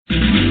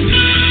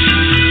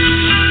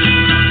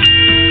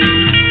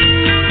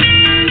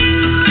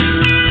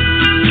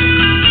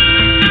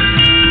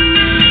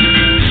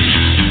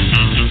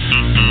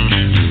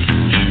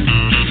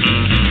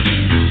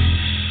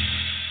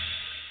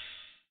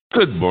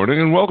morning,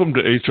 and welcome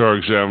to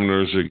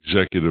HRExaminer's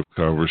Executive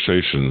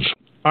Conversations.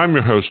 I'm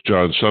your host,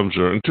 John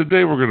Sumser, and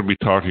today we're going to be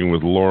talking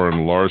with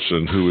Loren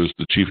Larsen, who is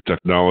the Chief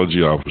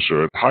Technology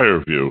Officer at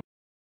HireVue.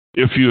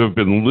 If you have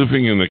been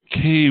living in a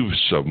cave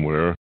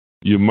somewhere,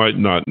 you might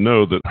not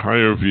know that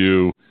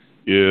HireVue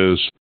is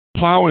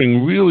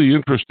plowing really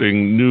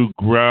interesting new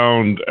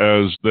ground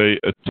as they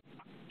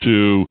attempt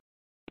to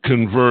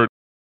convert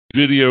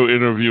video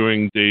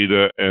interviewing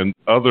data and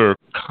other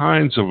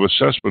kinds of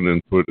assessment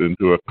input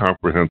into a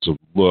comprehensive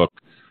look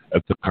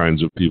at the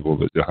kinds of people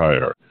that you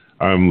hire.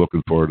 I'm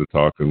looking forward to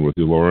talking with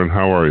you, Loren.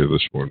 How are you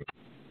this morning?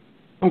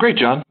 I'm great,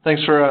 John.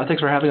 Thanks for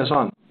having us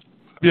on.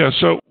 Yeah,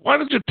 so why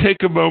don't you take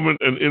a moment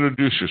and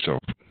introduce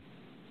yourself?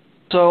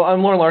 So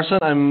I'm Loren Larsen.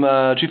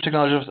 I'm Chief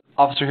Technology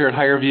Officer here at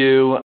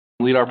HireVue.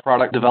 I lead our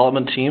product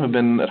development team. I've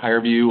been at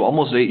HireVue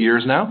almost 8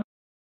 years now.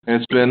 And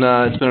it's been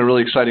a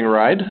really exciting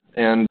ride,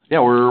 and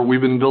yeah,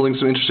 we've been building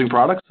some interesting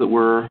products that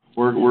we're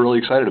really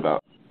excited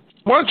about.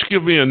 Why don't you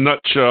give me a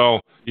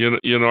nutshell?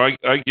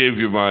 I gave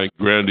you my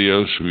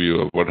grandiose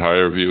view of what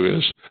HireVue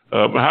is.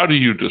 How do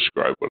you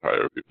describe what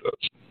HireVue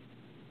does?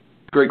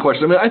 Great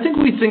question. I mean, I think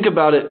we think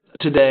about it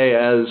today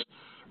as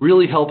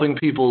really helping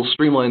people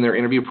streamline their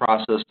interview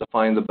process to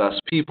find the best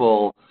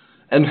people,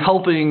 and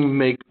helping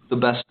make the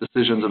best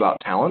decisions about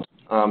talent.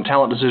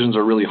 Talent decisions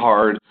are really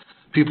hard.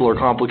 People are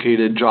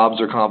complicated, jobs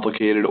are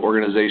complicated,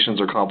 organizations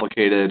are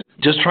complicated.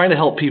 Just trying to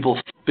help people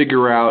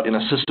figure out in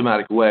a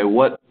systematic way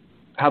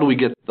how do we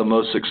get the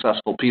most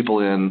successful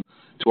people in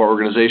to our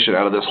organization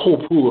out of this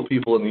whole pool of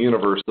people in the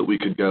universe that we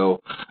could go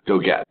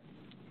get.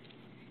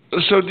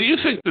 So do you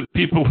think that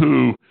people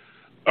who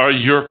are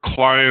your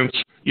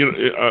clients,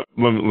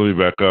 let me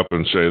back up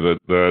and say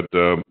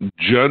that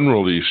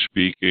generally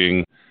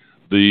speaking,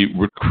 the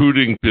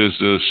recruiting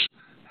business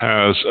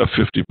has a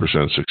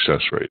 50%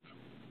 success rate.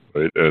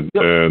 Right,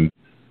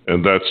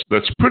 and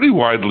that's pretty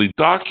widely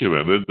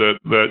documented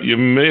that you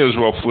may as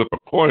well flip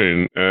a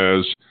coin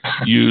as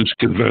use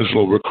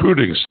conventional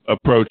recruiting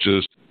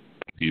approaches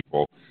to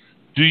people.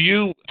 Do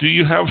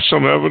you have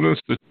some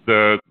evidence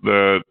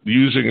that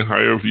using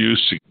HireVue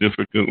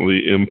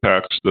significantly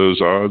impacts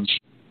those odds?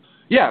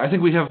 Yeah, I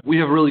think we have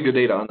really good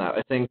data on that.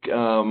 I think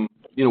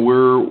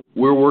we're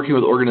working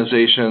with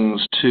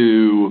organizations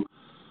to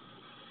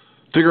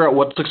figure out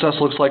what success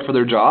looks like for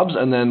their jobs,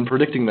 and then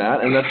predicting that,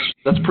 and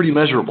that's pretty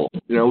measurable.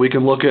 We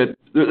can look at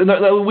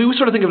we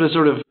sort of think of it as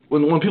sort of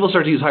when people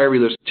start to use HireVue,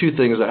 there's two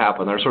things that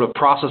happen. There's sort of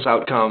process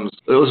outcomes,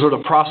 sort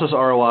of process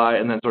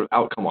ROI, and then sort of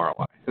outcome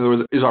ROI. In other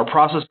words, is our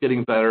process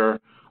getting better?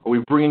 Are we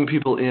bringing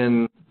people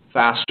in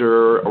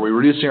faster? Are we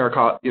reducing our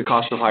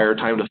cost of hire,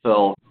 time to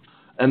fill?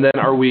 And then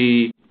are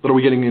we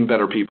getting in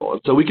better people?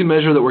 And so we can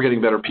measure that we're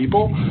getting better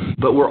people,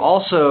 but we're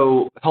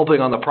also helping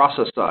on the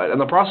process side,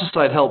 and the process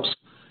side helps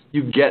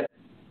you get.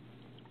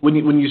 When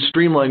you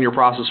streamline your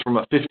process from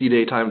a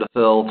 50-day time to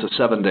fill to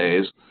 7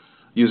 days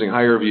using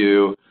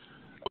HireVue,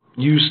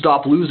 you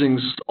stop losing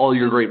all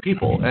your great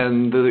people,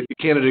 and the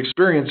candidate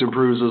experience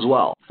improves as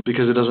well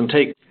because it doesn't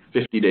take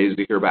 50 days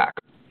to hear back.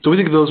 So we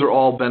think those are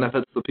all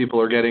benefits that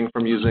people are getting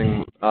from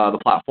using the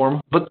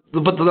platform. But the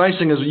nice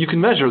thing is you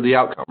can measure the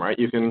outcome, right?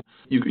 If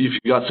you've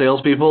got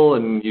salespeople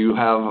and you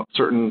have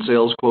certain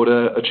sales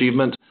quota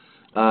achievement,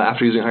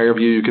 after using HireVue,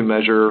 you can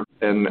measure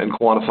and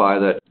quantify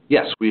that,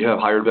 yes, we have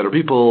hired better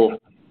people.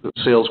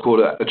 Sales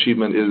quota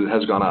achievement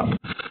has gone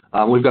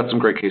up. We've got some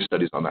great case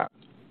studies on that.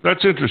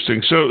 That's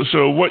interesting.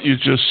 So what you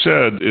just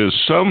said is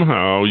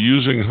somehow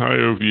using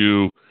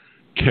HireVue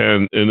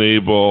can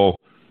enable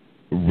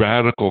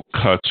radical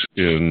cuts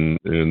in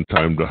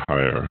time to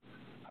hire.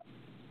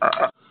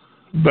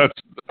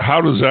 How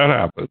does that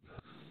happen?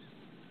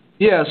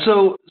 Yeah,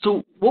 so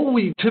what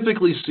we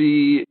typically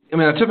see,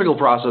 a typical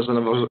process, and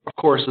of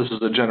course this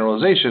is a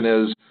generalization,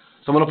 is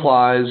someone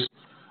applies.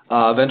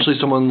 Eventually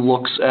someone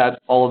looks at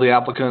all of the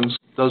applicants,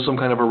 does some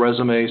kind of a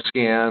resume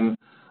scan,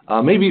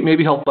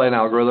 maybe helped by an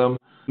algorithm,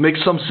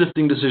 makes some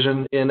sifting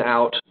decision in,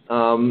 out,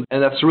 and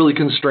that's really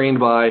constrained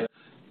by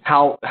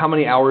how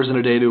many hours in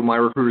a day do my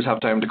recruiters have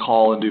time to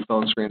call and do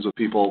phone screens with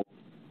people.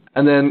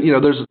 And then,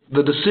 there's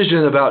the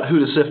decision about who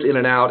to sift in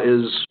and out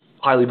is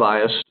highly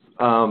biased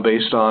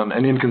based on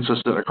and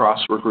inconsistent across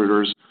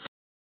recruiters.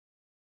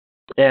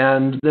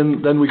 And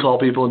then we call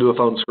people and do a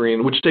phone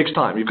screen, which takes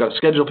time. You've got to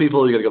schedule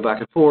people. You got to go back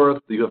and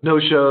forth. You have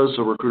no-shows,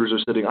 so recruiters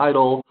are sitting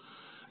idle.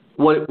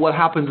 What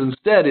happens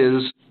instead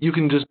is you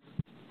can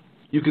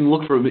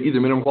look for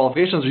either minimum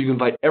qualifications or you can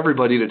invite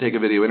everybody to take a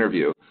video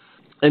interview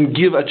and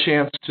give a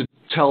chance to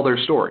tell their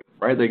story,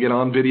 right? They get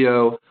on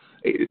video.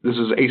 This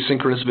is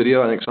asynchronous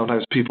video. I think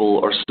sometimes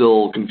people are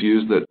still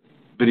confused that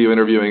video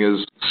interviewing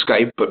is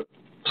Skype, but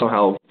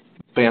somehow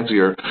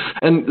fancier.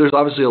 And there's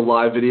obviously a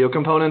live video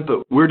component,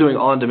 but we're doing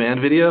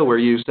on-demand video where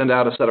you send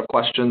out a set of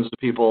questions to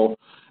people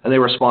and they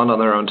respond on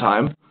their own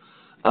time.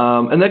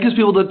 And that gives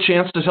people the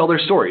chance to tell their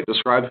story,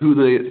 describe who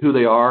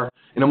they are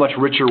in a much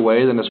richer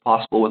way than is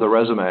possible with a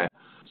resume.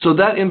 So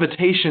that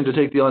invitation to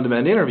take the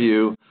on-demand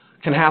interview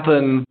can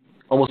happen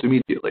almost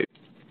immediately.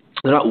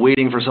 They're not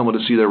waiting for someone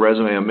to see their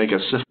resume and make a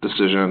SIFT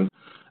decision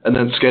and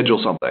then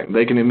schedule something.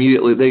 They can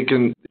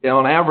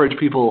on average,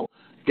 people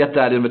get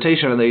that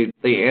invitation and they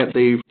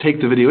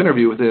take the video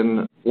interview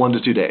within 1 to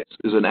 2 days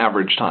is an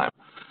average time.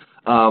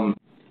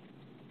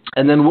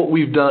 And then what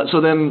we've done,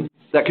 so then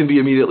that can be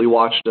immediately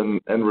watched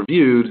and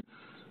reviewed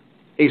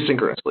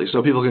asynchronously.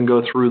 So people can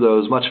go through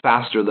those much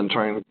faster than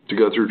trying to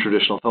go through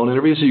traditional phone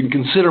interviews. So you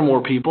can consider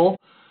more people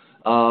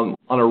on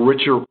a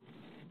richer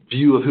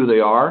view of who they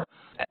are,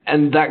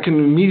 and that can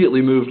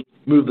immediately move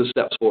the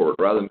steps forward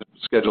rather than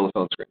schedule a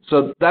phone screen.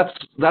 So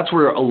that's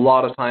where a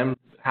lot of time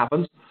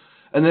happens.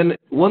 And then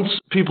once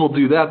people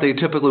do that, they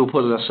typically will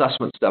put an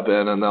assessment step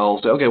in, and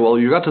they'll say, okay, well,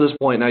 you got to this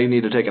point, now you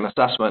need to take an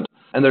assessment.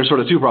 And there's sort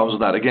of two problems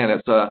with that. Again,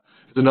 it's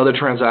another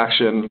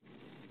transaction,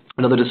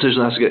 another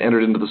decision has to get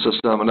entered into the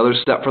system, another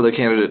step for the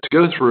candidate to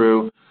go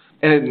through,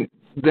 and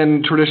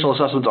then traditional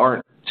assessments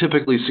aren't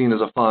typically seen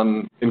as a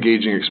fun,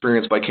 engaging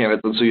experience by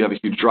candidates, and so you have a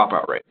huge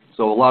dropout rate.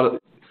 So a lot of,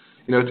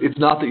 it's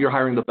not that you're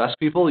hiring the best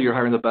people, you're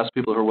hiring the best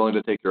people who are willing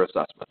to take your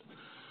assessment,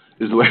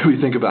 is the way we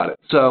think about it.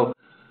 So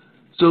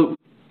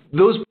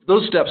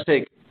those steps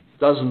take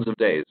dozens of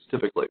days,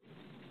 typically.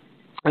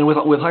 And with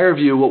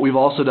HireVue, what we've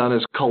also done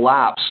is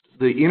collapsed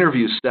the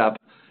interview step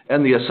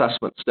and the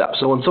assessment step.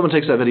 So when someone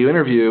takes that video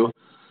interview,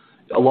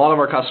 a lot of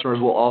our customers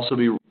will also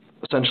be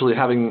essentially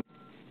having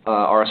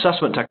our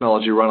assessment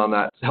technology run on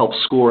that to help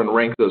score and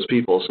rank those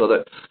people so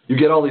that you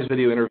get all these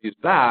video interviews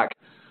back.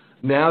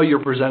 Now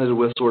you're presented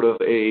with sort of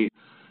a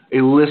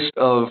list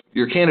of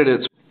your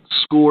candidates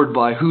scored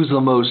by who's the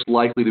most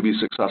likely to be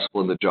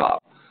successful in the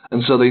job.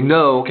 And so they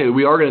know, okay,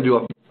 we are going to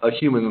do a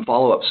human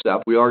follow-up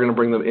step. We are going to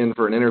bring them in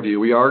for an interview.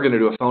 We are going to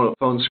do a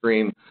phone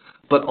screen,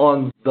 but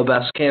on the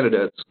best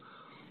candidates.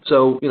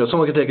 So,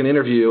 someone can take an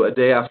interview a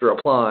day after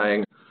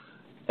applying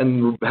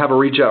and have a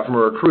reach out from a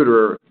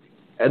recruiter,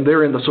 and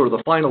they're in the sort of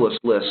the finalist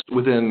list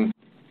within,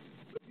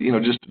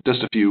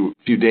 just a few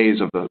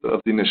days of the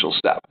initial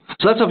step.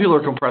 So that's how people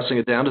are compressing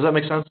it down. Does that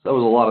make sense? That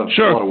was a lot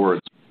of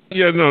words.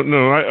 Yeah,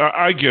 no,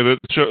 I get it.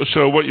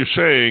 So what you're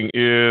saying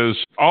is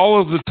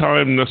all of the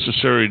time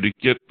necessary to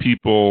get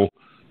people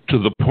to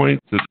the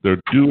point that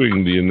they're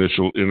doing the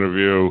initial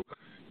interview,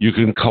 you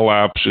can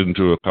collapse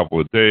into a couple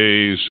of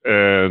days,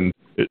 and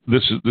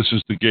this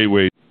is the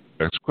gateway to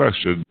the next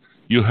question.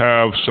 You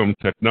have some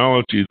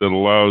technology that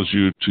allows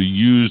you to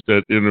use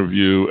that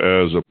interview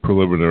as a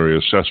preliminary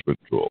assessment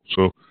tool.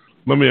 So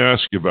let me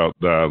ask you about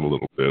that a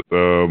little bit.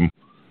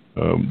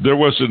 There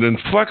was an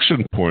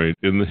inflection point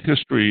in the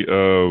history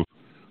of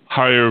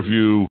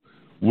HireVue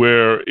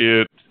where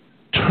it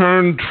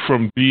turned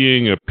from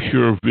being a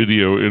pure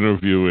video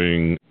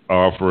interviewing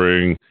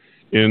offering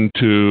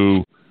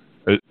into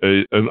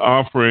an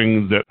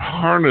offering that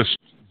harnessed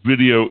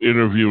video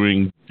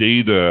interviewing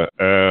data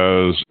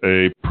as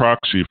a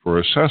proxy for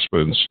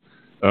assessments,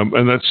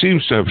 and that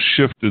seems to have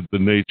shifted the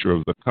nature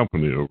of the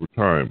company over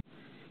time.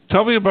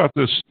 Tell me about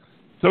this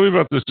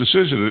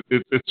decision.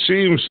 It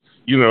seems,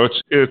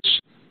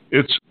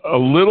 it's a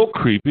little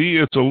creepy.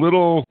 It's a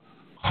little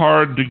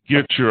hard to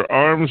get your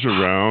arms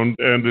around,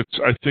 and it's,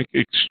 I think,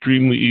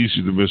 extremely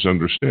easy to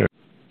misunderstand.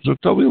 So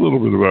tell me a little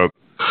bit about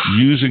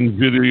using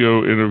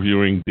video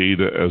interviewing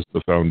data as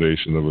the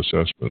foundation of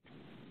assessment.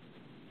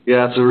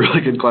 Yeah, it's a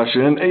really good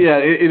question. And yeah,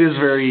 it is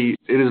very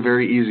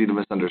easy to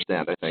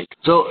misunderstand, I think.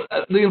 So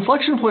the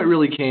inflection point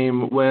really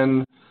came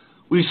when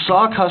we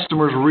saw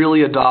customers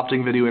really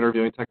adopting video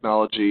interviewing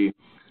technology,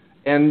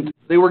 and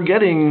they were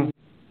getting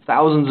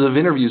thousands of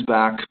interviews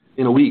back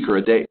in a week or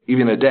a day,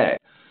 even a day.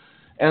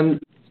 And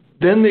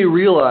then they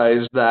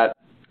realized that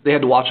they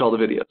had to watch all the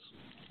videos.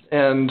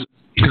 And,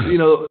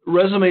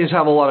 resumes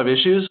have a lot of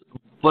issues,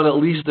 but at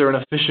least they're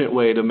an efficient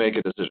way to make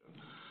a decision.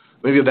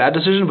 Maybe a bad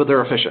decision, but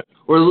they're efficient.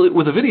 Or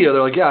with a video,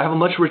 they're like, yeah, I have a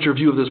much richer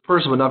view of this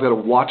person, but now I've got to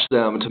watch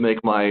them to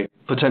make my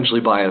potentially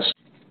biased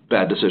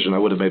bad decision I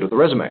would have made with a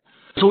resume.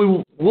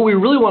 So what we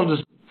really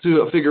wanted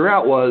to figure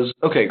out was,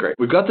 okay, great.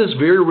 We've got this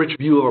very rich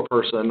view of a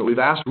person. We've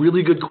asked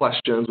really good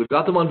questions. We've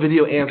got them on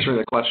video answering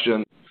the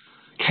question.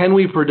 Can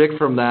we predict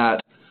from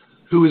that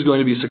who is going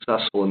to be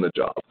successful in the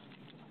job?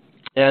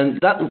 And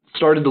that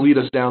started to lead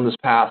us down this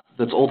path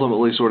that's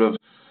ultimately sort of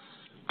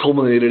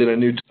culminated in a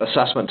new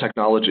assessment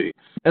technology.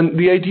 And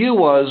the idea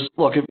was,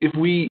 look, if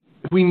we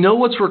know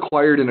what's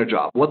required in a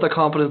job, what the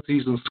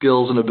competencies and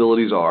skills and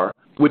abilities are,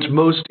 which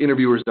most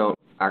interviewers don't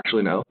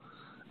actually know,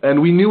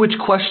 and we knew which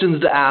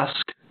questions to ask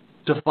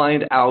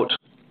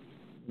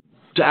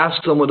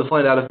someone to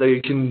find out if they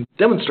can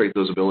demonstrate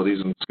those abilities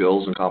and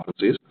skills and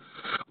competencies,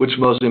 which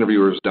most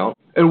interviewers don't.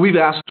 And we've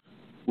asked,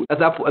 at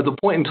the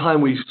point in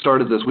time we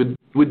started this,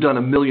 we'd done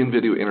 1 million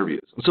video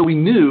interviews. And so we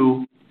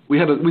knew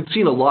we'd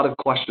seen a lot of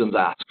questions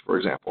asked, for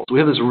example. So we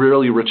have this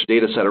really rich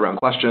data set around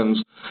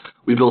questions.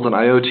 We built an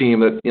IO team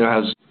that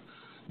has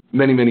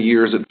many, many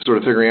years at sort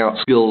of figuring out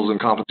skills and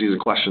competencies and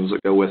questions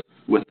that go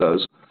with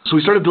those. So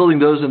we started building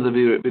those into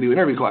the video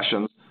interview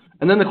questions.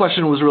 And then the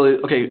question was really,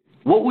 okay,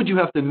 what would you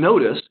have to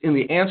notice in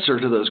the answer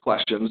to those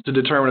questions to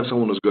determine if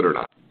someone was good or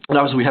not? And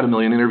obviously we had 1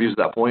 million interviews at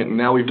that point, and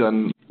now we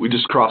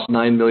just crossed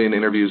 9 million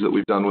interviews that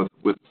we've done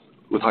with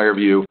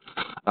HireVue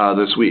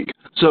this week.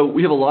 So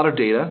we have a lot of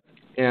data,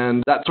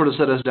 and that sort of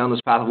set us down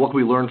this path of what can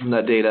we learn from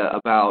that data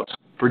about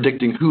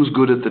predicting who's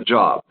good at the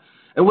job.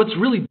 And what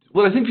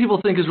I think people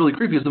think is really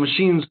creepy is the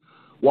machine's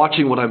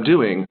watching what I'm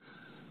doing,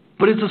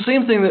 but it's the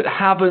same thing that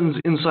happens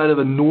inside of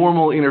a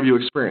normal interview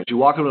experience. You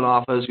walk into an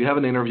office, you have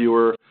an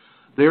interviewer,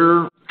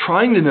 they're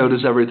trying to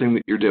notice everything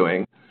that you're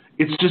doing.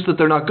 It's just that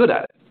they're not good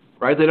at it,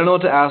 right? They don't know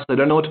what to ask, they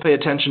don't know what to pay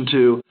attention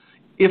to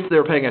if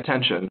they're paying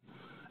attention.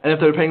 And if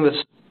they're paying this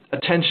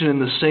attention in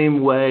the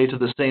same way to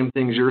the same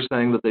things you're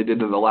saying that they did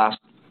to the last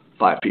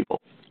 5 people,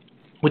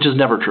 which is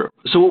never true.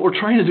 So what we're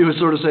trying to do is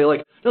sort of say,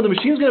 like, no, the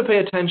machine's going to pay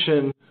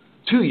attention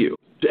to you,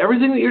 to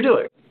everything that you're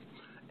doing.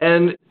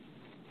 And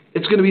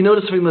it's going to be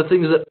noticing the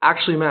things that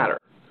actually matter.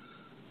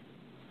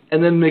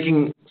 And then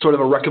making sort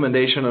of a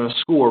recommendation and a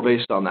score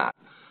based on that.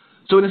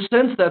 So in a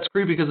sense, that's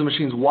creepy because the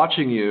machine's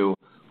watching you.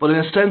 But in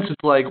a sense,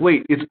 it's like,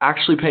 wait, it's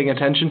actually paying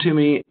attention to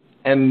me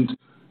and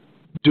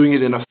doing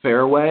it in a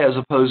fair way, as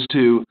opposed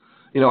to,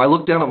 I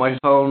looked down at my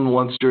phone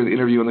once during the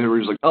interview and the interviewer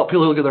was like, oh,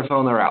 people look at their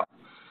phone, they're out.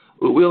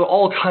 We have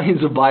all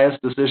kinds of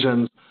biased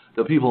decisions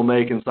that people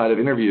make inside of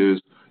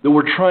interviews that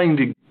we're trying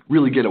to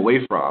really get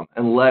away from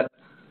and let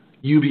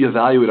you be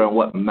evaluated on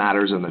what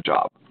matters in the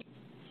job.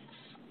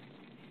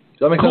 Does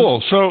that make sense?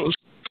 Cool. So,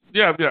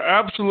 yeah,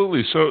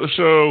 absolutely.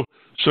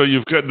 So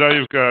you've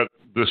got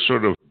this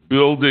sort of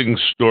building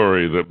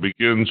story that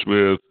begins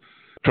with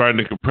trying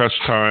to compress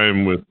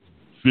time with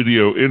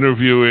video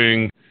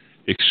interviewing,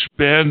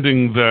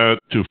 expanding that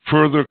to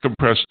further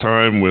compress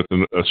time with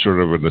a sort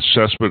of an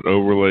assessment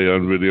overlay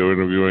on video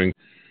interviewing.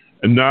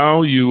 And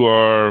now you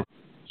are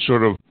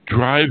sort of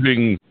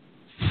driving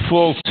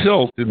full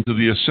tilt into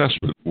the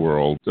assessment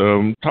world.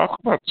 Talk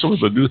about some of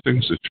the new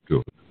things that you're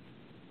doing.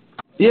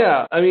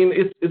 Yeah, I mean,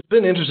 it's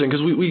been interesting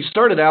because we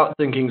started out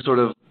thinking sort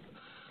of,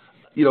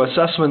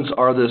 assessments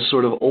are this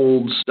sort of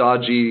old,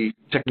 stodgy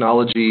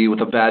technology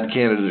with a bad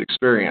candidate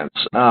experience.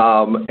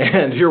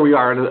 And here we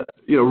are, and,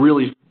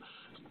 really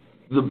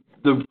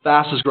the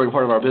fastest growing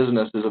part of our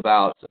business is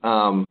about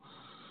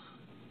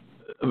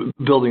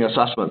building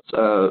assessments.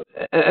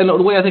 And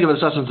the way I think of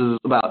assessments is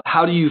about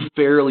how do you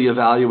fairly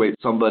evaluate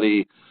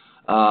somebody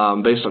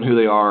based on who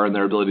they are and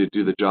their ability to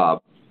do the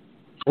job.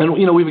 And,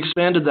 we've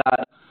expanded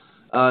that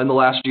in the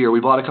last year.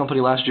 We bought a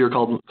company last year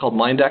called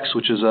Mindex,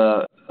 which is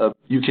a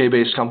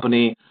UK-based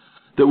company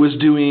that was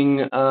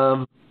doing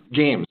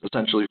games,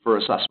 essentially, for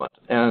assessment.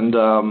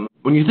 And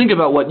when you think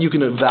about what you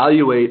can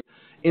evaluate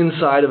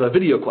inside of a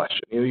video question,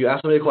 you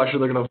ask somebody a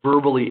question, they're going to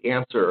verbally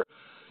answer.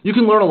 You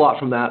can learn a lot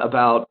from that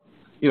about,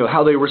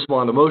 how they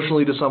respond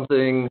emotionally to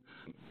something.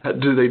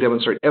 Do they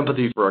demonstrate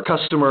empathy for a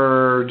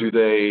customer?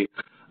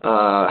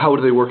 How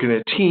do they work in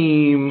a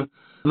team?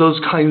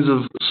 Those kinds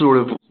of sort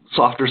of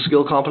softer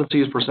skill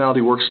competencies,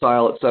 personality, work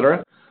style, et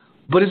cetera.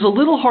 But it's a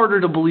little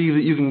harder to believe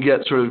that you can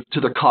get sort of to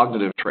the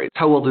cognitive traits.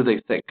 How well do they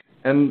think?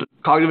 And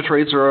cognitive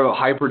traits are a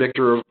high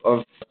predictor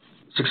of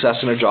success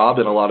in a job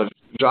in a lot of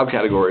job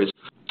categories.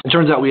 It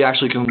turns out we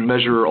actually can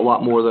measure a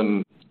lot more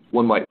than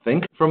one might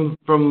think from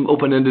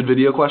open-ended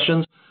video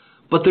questions.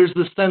 But there's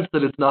this sense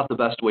that it's not the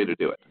best way to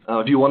do it.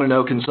 If you want to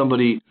know, can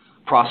somebody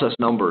process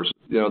numbers?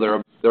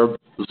 Let's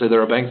say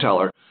they're a bank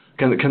teller.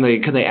 Can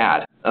they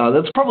add?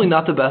 That's probably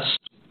not the best.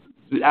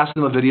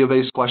 Asking them a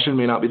video-based question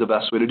may not be the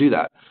best way to do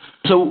that.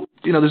 So,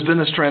 there's been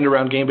this trend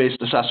around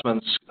game-based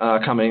assessments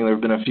coming. There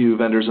have been a few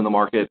vendors in the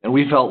market, and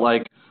we felt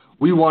like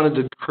we wanted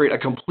to create a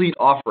complete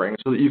offering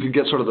so that you could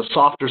get sort of the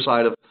softer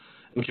side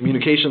and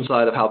communication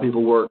side of how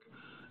people work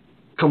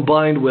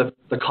combined with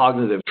the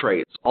cognitive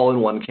traits all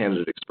in one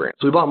candidate experience.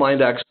 So we bought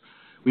Mindex.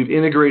 We've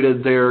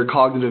integrated their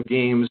cognitive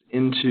games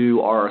into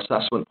our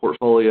assessment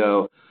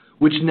portfolio,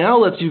 which now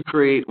lets you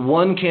create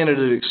one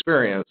candidate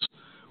experience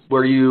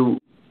where you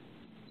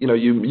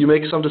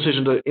make some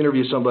decision to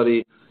interview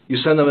somebody, you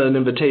send them an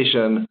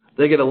invitation,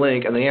 they get a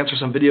link, and they answer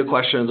some video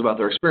questions about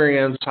their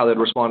experience, how they'd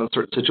respond in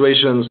certain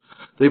situations.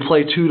 They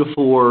play 2 to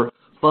 4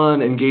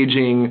 fun,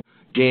 engaging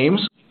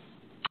games,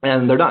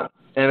 and they're done.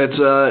 And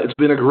it's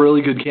been a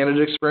really good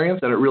candidate experience,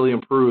 and it really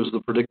improves the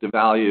predictive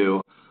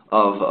value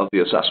of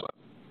the assessment.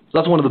 So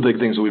that's one of the big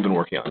things that we've been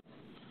working on.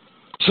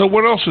 So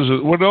what else is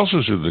it? What else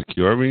is in the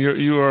queue? I mean,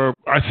 you are,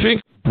 I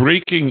think,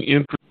 breaking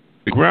into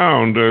the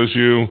ground as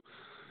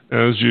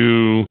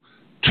you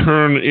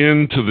turn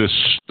into this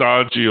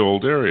stodgy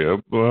old area.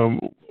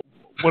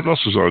 What else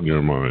is on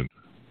your mind?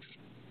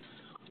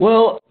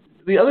 Well,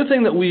 the other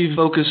thing that we've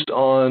focused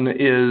on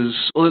is,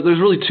 there's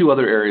really 2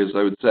 other areas,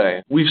 I would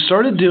say. We've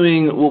started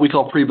doing what we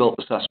call pre-built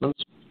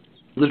assessments.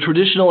 The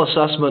traditional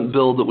assessment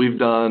build that we've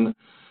done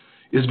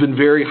has been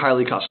very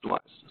highly customized.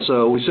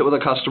 So we sit with a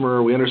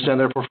customer, we understand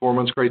their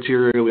performance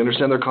criteria, we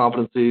understand their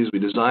competencies, we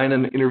design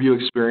an interview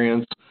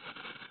experience,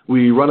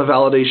 we run a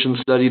validation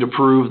study to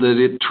prove that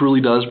it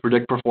truly does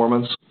predict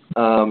performance,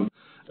 that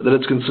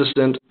it's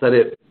consistent, that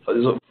it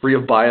is free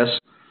of bias.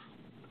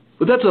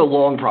 But that's a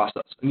long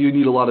process, and you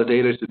need a lot of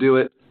data to do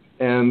it,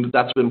 and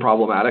that's been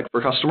problematic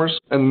for customers.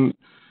 And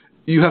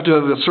you have to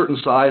have a certain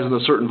size and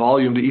a certain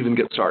volume to even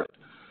get started.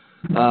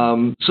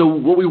 So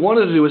what we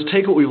wanted to do is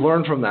take what we've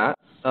learned from that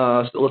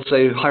let's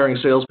say, hiring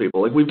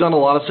salespeople. Like, we've done a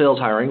lot of sales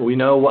hiring. We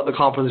know what the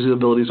competencies and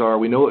abilities are.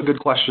 We know what good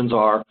questions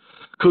are.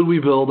 Could we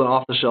build an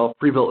off-the-shelf,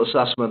 pre-built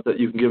assessment that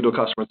you can give to a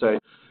customer and say,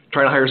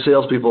 trying to hire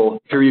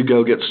salespeople, here you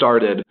go, get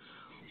started.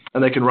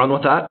 And they can run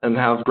with that and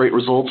have great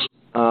results.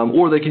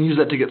 Or they can use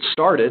that to get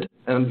started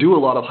and do a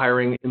lot of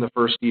hiring in the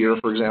first year,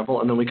 for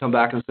example. And then we come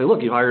back and say,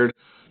 look, you hired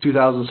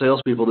 2,000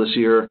 salespeople this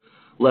year.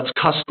 Let's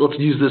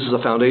use this as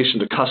a foundation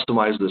to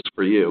customize this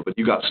for you. But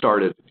you got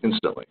started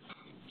instantly.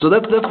 So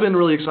that's been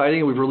really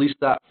exciting. We've released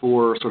that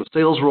for sort of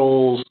sales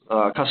roles,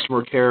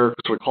 customer care,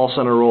 sort of call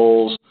center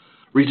roles,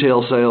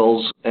 retail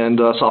sales, and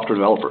software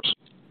developers.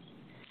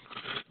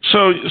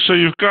 So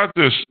you've got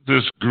this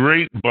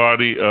great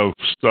body of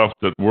stuff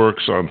that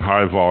works on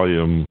high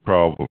volume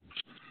problems.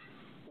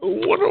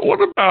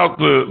 What about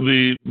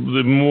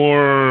the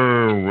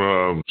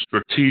more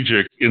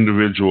strategic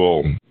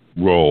individual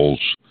roles?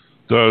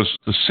 Does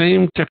the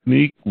same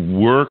technique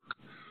work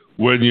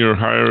when you're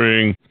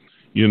hiring,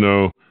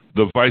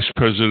 the vice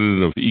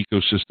president of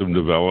ecosystem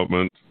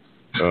development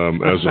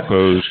as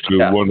opposed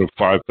to one of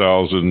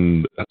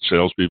 5,000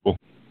 salespeople?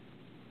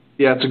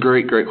 Yeah, it's a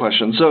great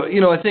question. So,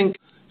 I think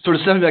sort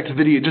of stepping back to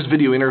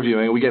video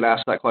interviewing, we get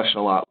asked that question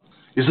a lot.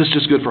 Is this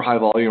just good for high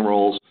volume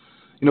roles?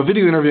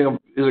 Video interviewing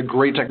is a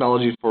great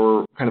technology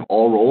for kind of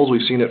all roles.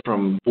 We've seen it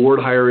from board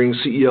hiring,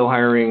 CEO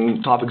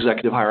hiring, top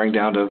executive hiring,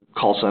 down to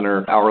call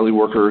center, hourly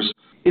workers.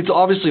 It's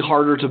obviously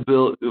harder to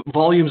build.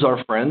 Volume's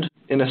our friend,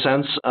 in a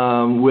sense,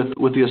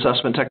 with the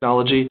assessment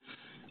technology.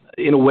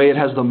 In a way, it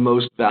has the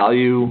most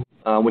value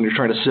when you're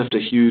trying to sift a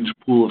huge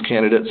pool of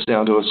candidates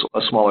down to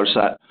a smaller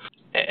set.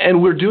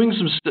 And we're doing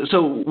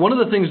so one of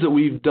the things that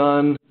we've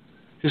done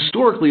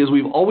historically is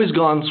we've always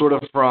gone sort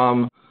of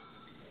from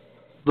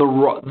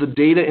the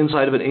data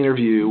inside of an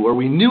interview where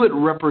we knew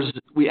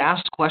we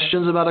asked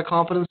questions about a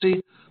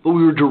competency, but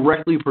we were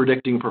directly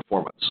predicting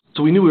performance.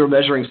 So we knew we were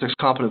measuring 6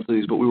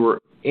 competencies, but we were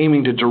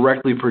aiming to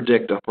directly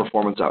predict a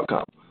performance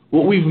outcome.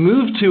 What we've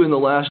moved to in the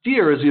last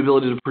year is the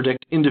ability to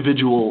predict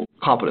individual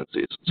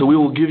competencies. So we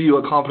will give you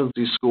a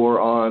competency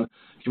score on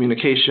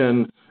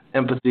communication,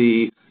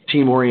 empathy,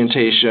 team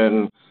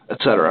orientation, et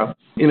cetera,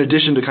 in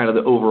addition to kind of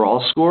the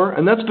overall score.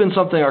 And that's been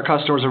something our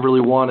customers have really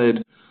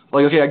wanted.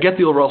 Like, okay, I get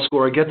the overall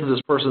score. I get that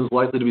this person is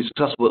likely to be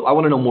successful, but I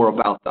want to know more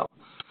about them.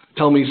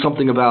 Tell me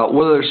something about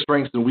what are their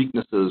strengths and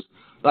weaknesses.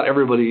 Not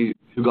everybody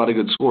who got a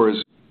good score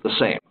is the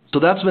same. So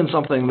that's been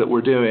something that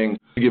we're doing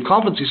to give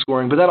competency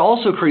scoring, but that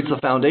also creates a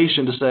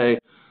foundation to say,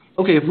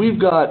 okay, if we've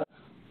got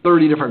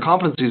 30 different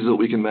competencies that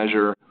we can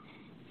measure,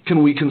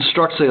 can we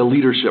construct, say, a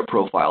leadership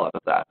profile out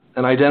of that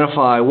and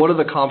identify what are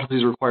the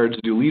competencies required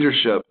to do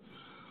leadership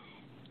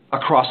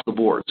across the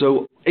board?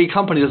 So a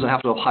company doesn't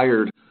have to have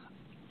hired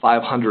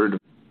 500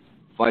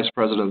 vice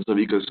presidents of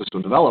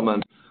ecosystem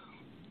development.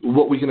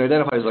 What we can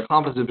identify as a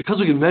competency, because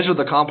we can measure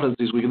the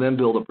competencies, we can then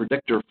build a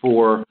predictor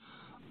for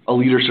a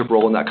leadership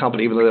role in that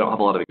company, even though they don't have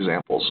a lot of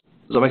examples.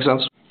 Does that make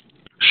sense?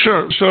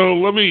 Sure. So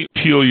let me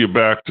peel you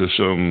back to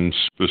some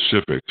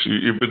specifics.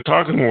 You've been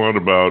talking a lot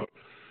about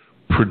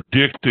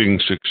predicting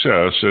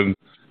success, and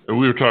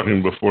we were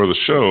talking before the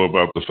show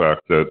about the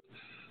fact that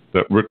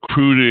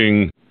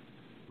recruiting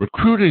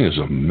is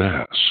a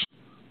mess,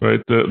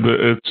 right?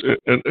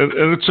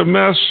 It's a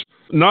mess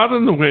not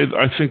in the way that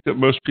I think that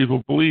most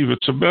people believe.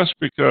 It's a mess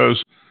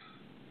because,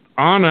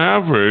 on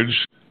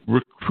average,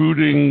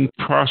 recruiting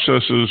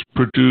processes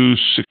produce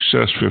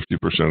success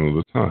 50% of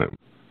the time,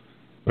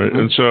 right? Mm-hmm.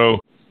 And so,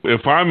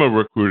 if I'm a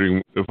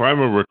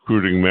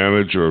recruiting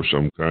manager of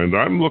some kind,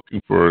 I'm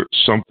looking for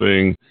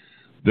something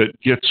that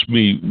gets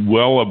me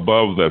well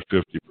above that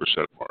 50%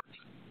 mark.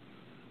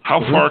 How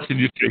mm-hmm. far can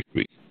you take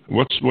me?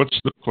 What's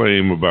the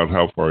claim about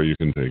how far you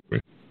can take me?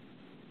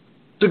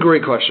 It's a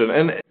great question,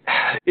 and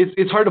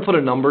it's hard to put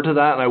a number to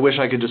that, and I wish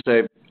I could just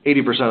say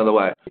 80% of the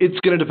way. It's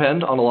going to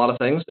depend on a lot of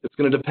things. It's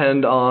going to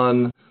depend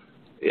on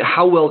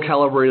how well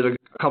calibrated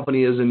a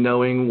company is in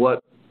knowing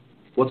what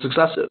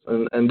success is,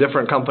 and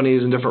different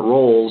companies and different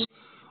roles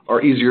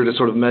are easier to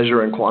sort of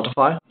measure and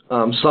quantify.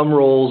 Some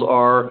roles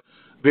are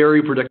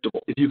very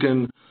predictable. If you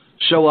can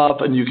show up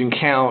and you can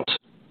count,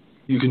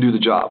 you can do the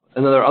job.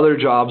 And then there are other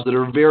jobs that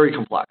are very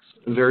complex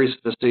and very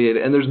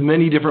sophisticated, and there's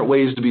many different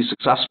ways to be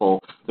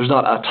successful. There's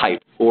not a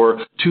type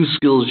or 2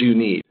 skills you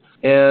need.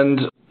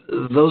 And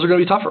those are going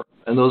to be tougher,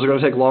 and those are going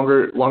to take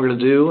longer to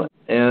do.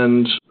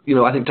 And,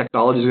 I think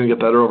technology is going to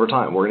get better over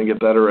time. We're going to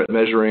get better at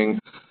measuring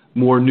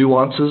more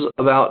nuances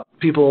about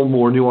people,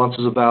 more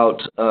nuances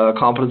about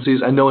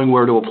competencies, and knowing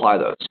where to apply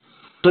those.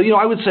 So,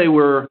 I would say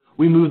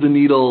we move the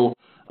needle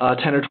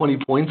 10 or 20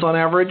 points on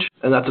average,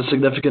 and that's a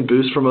significant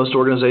boost for most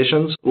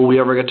organizations. Will we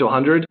ever get to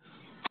 100?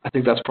 I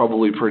think that's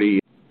probably pretty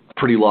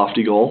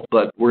lofty goal,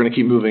 but we're going to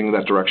keep moving in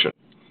that direction.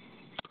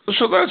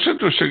 So that's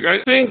interesting.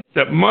 I think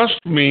that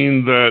must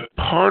mean that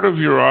part of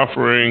your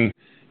offering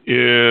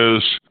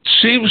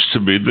seems to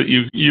be that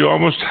you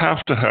almost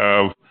have to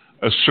have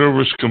a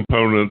service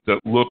component that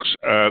looks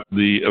at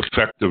the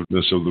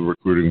effectiveness of the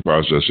recruiting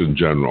process in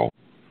general,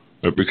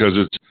 right? Because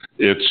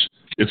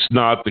it's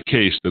not the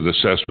case that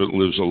assessment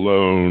lives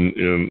alone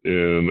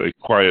in a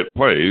quiet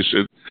place.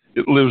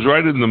 it lives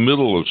right in the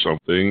middle of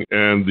something,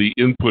 and the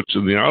inputs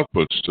and the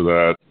outputs to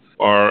that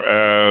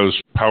are as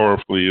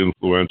powerfully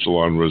influential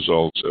on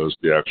results as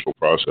the actual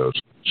process.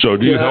 So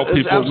do you help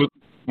people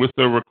with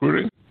their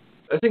recruiting?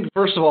 I think,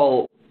 first of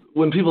all,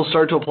 when people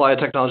start to apply a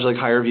technology like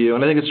HireVue,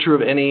 and I think it's true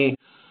of any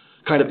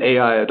kind of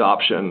AI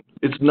adoption,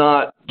 it's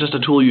not just a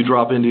tool you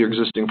drop into your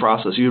existing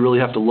process. You really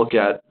have to look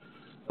at,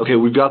 okay,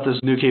 we've got this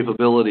new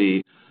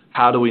capability.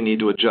 How do we need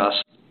to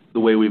adjust the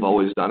way we've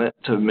always done it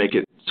to make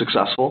it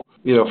successful?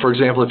 For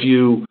example, if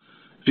you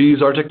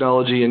use our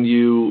technology and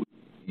you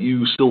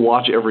still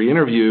watch every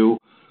interview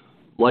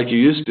like you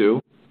used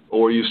to,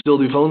 or you still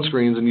do phone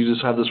screens and you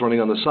just have this running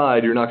on the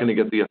side, you're not going to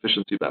get the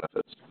efficiency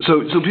benefits.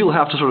 So people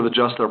have to sort of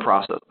adjust their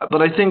process.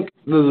 But I think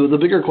the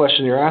bigger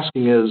question you're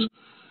asking is,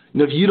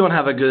 if you don't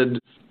have a good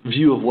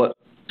view of what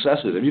success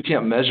is, if you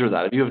can't measure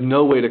that, if you have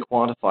no way to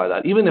quantify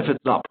that, even if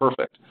it's not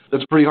perfect,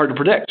 that's pretty hard to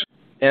predict.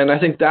 And I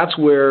think that's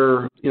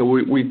where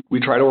we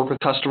try to work with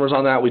customers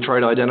on that. We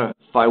try to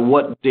identify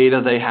what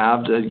data they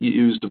have to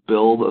use to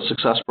build a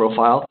success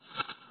profile.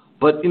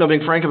 But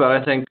being frank about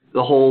it, I think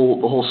the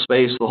whole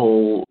space, the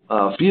whole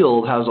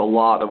field has a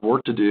lot of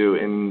work to do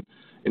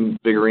in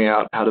figuring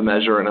out how to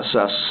measure and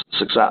assess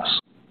success.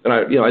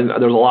 And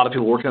there's a lot of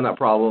people working on that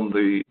problem.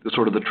 The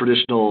sort of the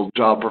traditional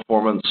job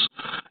performance,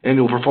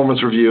 annual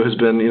performance review has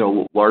been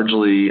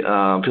largely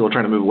people are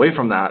trying to move away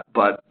from that,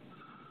 but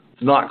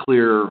it's not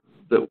clear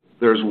that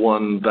there's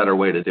one better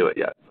way to do it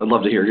yet. I'd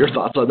love to hear your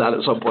thoughts on that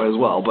at some point as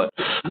well, but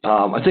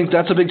I think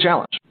that's a big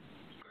challenge.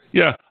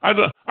 Yeah, I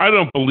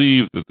don't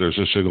believe that there's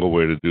a single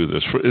way to do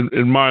this.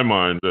 In my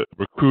mind, that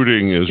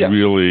recruiting is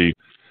really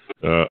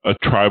a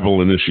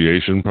tribal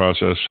initiation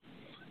process,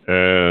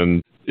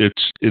 and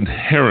it's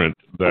inherent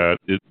that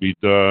it be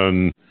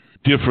done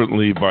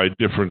differently by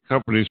different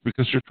companies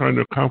because you're trying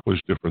to accomplish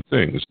different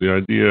things. The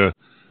idea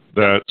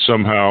that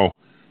somehow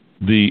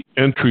the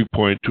entry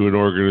point to an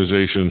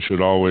organization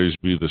should always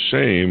be the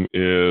same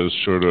is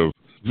sort of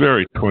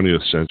very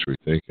 20th century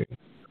thinking.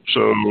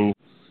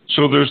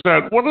 So there's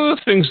that. One of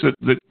the things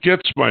that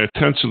gets my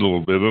attention a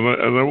little bit, and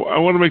I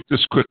want to make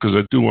this quick because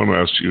I do want to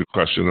ask you a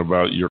question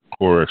about your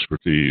core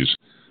expertise,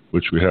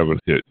 which we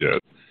haven't hit yet.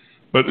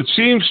 But it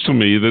seems to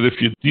me that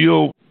if you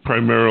deal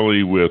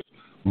primarily with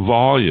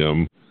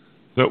volume,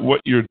 that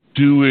what you're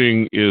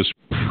doing is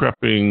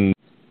prepping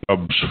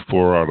jobs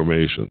for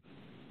automation.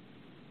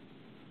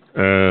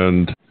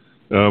 And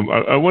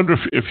I wonder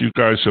if you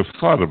guys have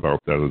thought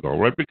about that at all,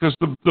 right? Because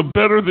the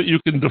better that you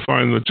can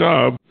define the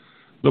job,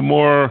 the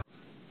more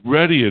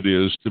ready it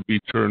is to be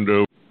turned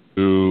over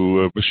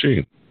to a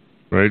machine,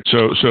 right?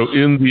 So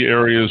in the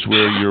areas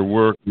where your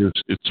work is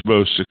it's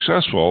most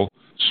successful,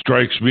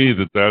 strikes me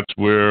that that's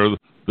where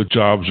the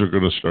jobs are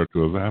going to start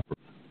to evaporate.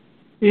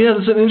 Yeah,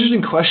 that's an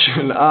interesting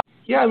question. I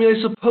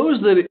suppose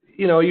that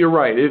you're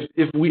right.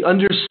 If we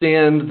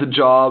understand the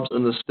jobs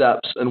and the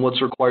steps and what's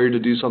required to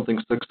do something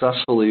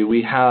successfully,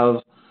 we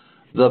have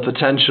the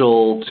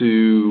potential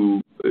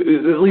to,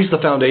 at least the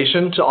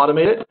foundation, to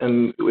automate it.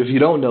 And if you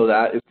don't know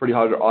that, it's pretty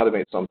hard to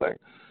automate something.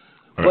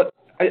 Right. But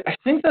I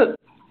think that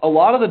a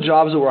lot of the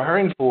jobs that we're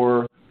hiring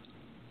for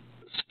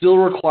still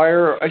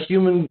require a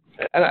human.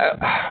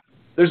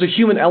 There's a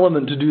human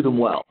element to do them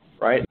well,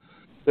 right?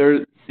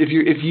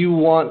 If you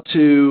want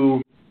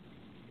to,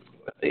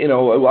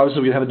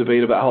 obviously we have a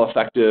debate about how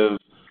effective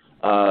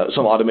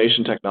some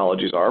automation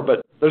technologies are,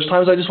 but there's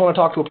times I just want to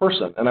talk to a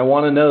person, and I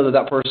want to know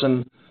that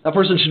person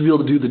should be able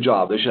to do the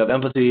job. They should have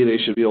empathy. They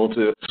should be able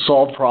to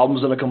solve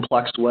problems in a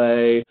complex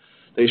way.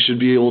 They should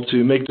be able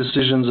to make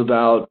decisions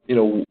about,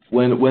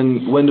 when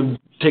to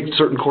take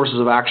certain courses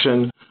of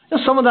action.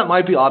 Some of that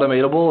might be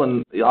automatable,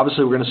 and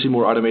obviously we're going to see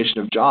more automation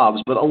of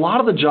jobs. But a lot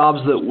of the jobs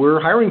that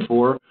we're hiring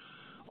for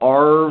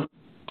are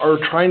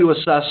trying to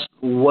assess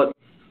what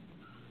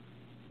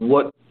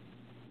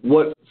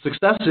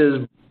success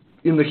is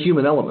in the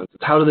human elements.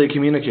 It's how do they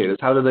communicate?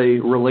 It's how do they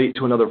relate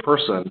to another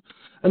person?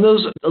 And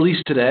those, at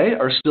least today,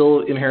 are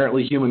still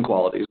inherently human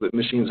qualities that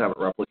machines haven't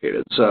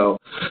replicated. So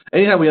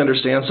anytime we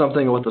understand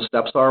something and what the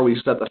steps are, we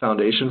set the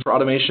foundation for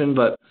automation.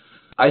 But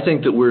I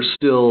think that we're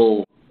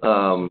still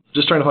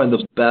just trying to find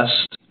the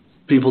best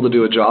people to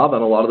do a job,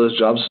 and a lot of those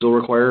jobs still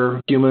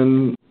require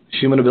human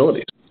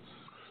abilities.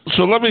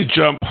 So let me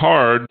jump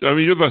hard. I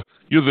mean,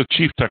 you're the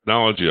chief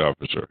technology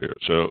officer here.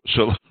 So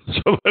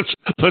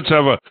let's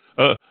have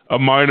a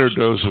minor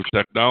dose of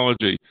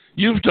technology.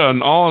 You've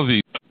done all of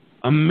these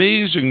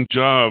amazing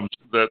jobs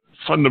that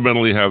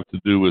fundamentally have to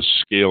do with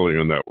scaling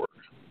a network.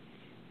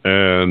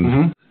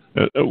 And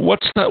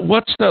what's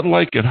that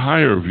like at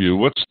HireVue?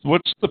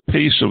 What's the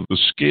pace of the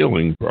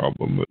scaling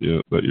problem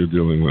that you're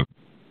dealing with?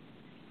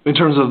 In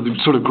terms of the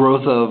sort of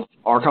growth of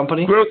our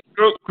company? Growth.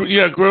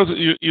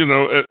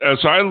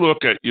 As I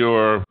look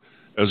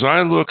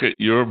at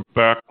your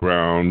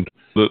background,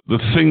 the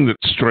thing that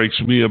strikes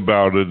me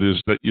about it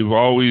is that you've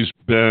always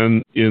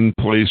been in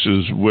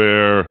places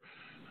where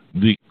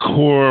the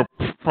core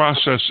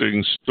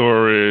processing,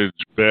 storage,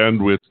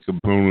 bandwidth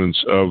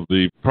components of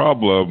the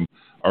problem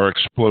are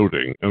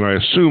exploding. And I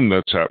assume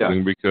that's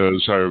happening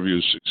because HireVue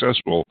is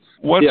successful.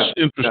 What's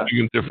interesting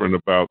and different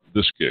about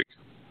this gig?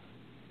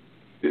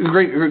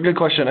 Good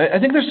question. I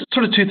think there's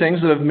sort of two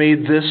things that have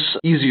made this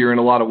easier in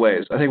a lot of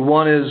ways. I think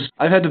one is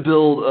I've had to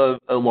build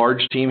a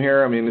large team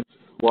here. I mean,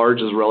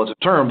 large is a relative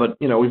term, but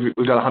we've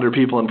got 100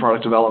 people in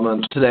product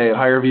development today at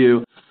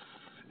HireVue.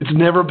 It's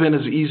never been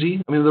as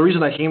easy. I mean, the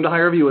reason I came to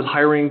HireVue is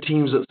hiring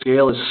teams at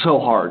scale is so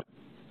hard,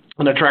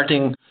 and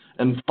attracting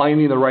and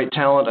finding the right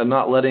talent and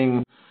not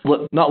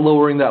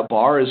lowering that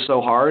bar is so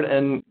hard.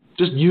 And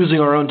just using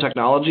our own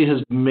technology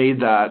has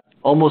made that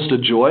almost a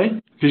joy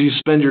because you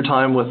spend your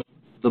time with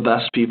the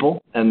best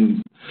people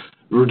and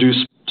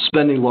reduce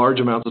spending large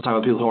amounts of time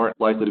with people who aren't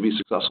likely to be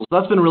successful. So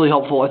that's been really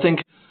helpful. I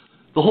think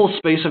the whole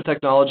space of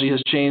technology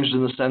has changed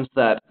in the sense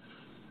that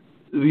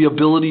the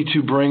ability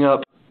to bring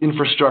up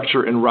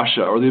infrastructure in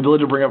Russia or the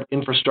ability to bring up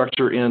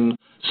infrastructure in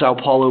Sao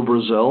Paulo,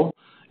 Brazil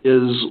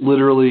is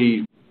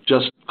literally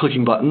just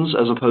clicking buttons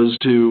as opposed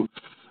to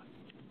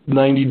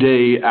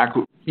 90-day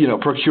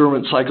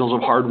procurement cycles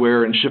of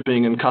hardware and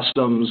shipping and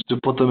customs to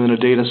put them in a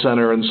data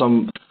center and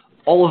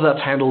all of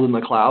that's handled in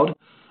the cloud.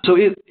 So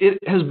it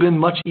has been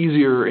much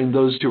easier in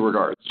those two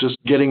regards. Just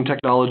getting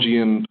technology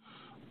in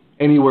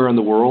anywhere in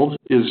the world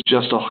is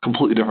just a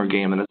completely different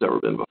game than it's ever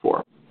been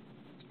before.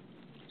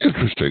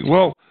 Interesting.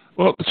 Well,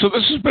 so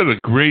this has been a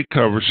great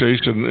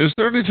conversation. Is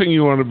there anything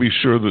you want to be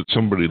sure that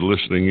somebody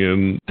listening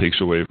in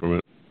takes away from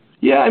it?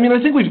 Yeah, I mean, I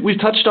think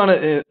we've touched on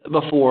it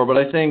before, but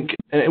I think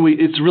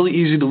it's really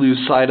easy to lose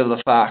sight of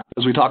the fact,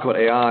 as we talk about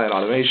AI and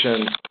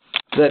automation,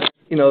 that,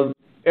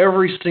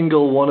 every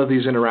single one of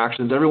these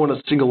interactions,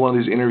 single one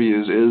of these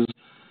interviews is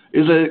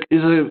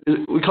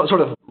we sort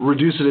of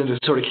reduce it into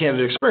sort of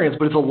candidate experience,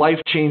 but it's a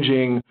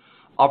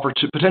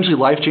potentially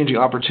life-changing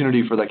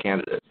opportunity for that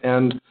candidate.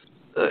 And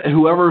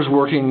whoever's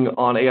working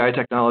on AI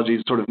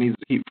technologies sort of needs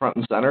to keep front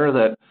and center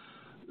that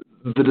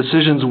the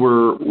decisions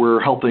we're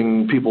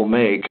helping people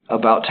make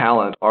about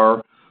talent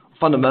are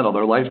fundamental.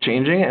 They're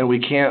life-changing, and we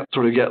can't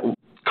sort of get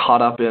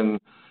caught up in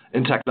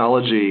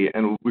technology,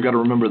 and we've got to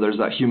remember there's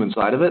that human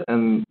side of it,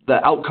 and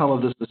the outcome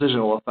of this decision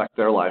will affect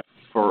their life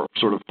for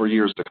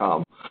years to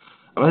come.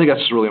 And I think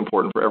that's really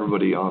important for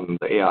everybody on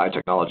the AI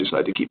technology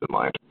side to keep in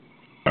mind.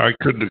 I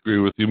couldn't agree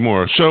with you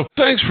more. So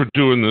thanks for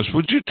doing this.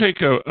 Would you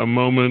take a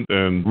moment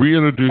and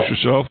reintroduce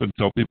yourself and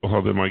tell people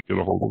how they might get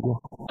a hold of you?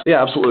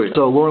 Yeah, absolutely.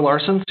 So Loren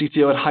Larsen,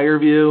 CTO at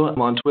HireVue.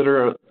 I'm on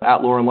Twitter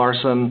at Loren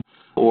Larsen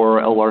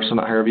or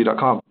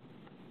llarsen@hirevue.com.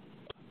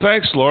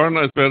 Thanks, Loren.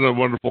 It's been a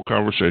wonderful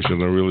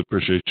conversation. I really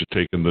appreciate you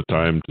taking the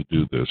time to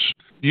do this.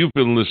 You've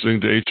been listening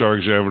to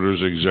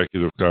HRExaminer's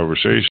Executive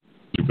Conversation.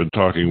 We've been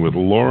talking with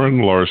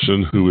Loren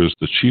Larsen, who is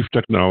the Chief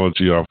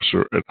Technology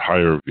Officer at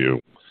HireVue.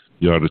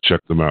 You ought to check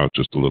them out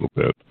just a little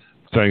bit.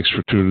 Thanks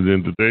for tuning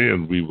in today,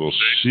 and we will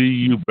see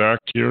you back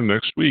here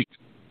next week.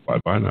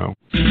 Bye-bye now.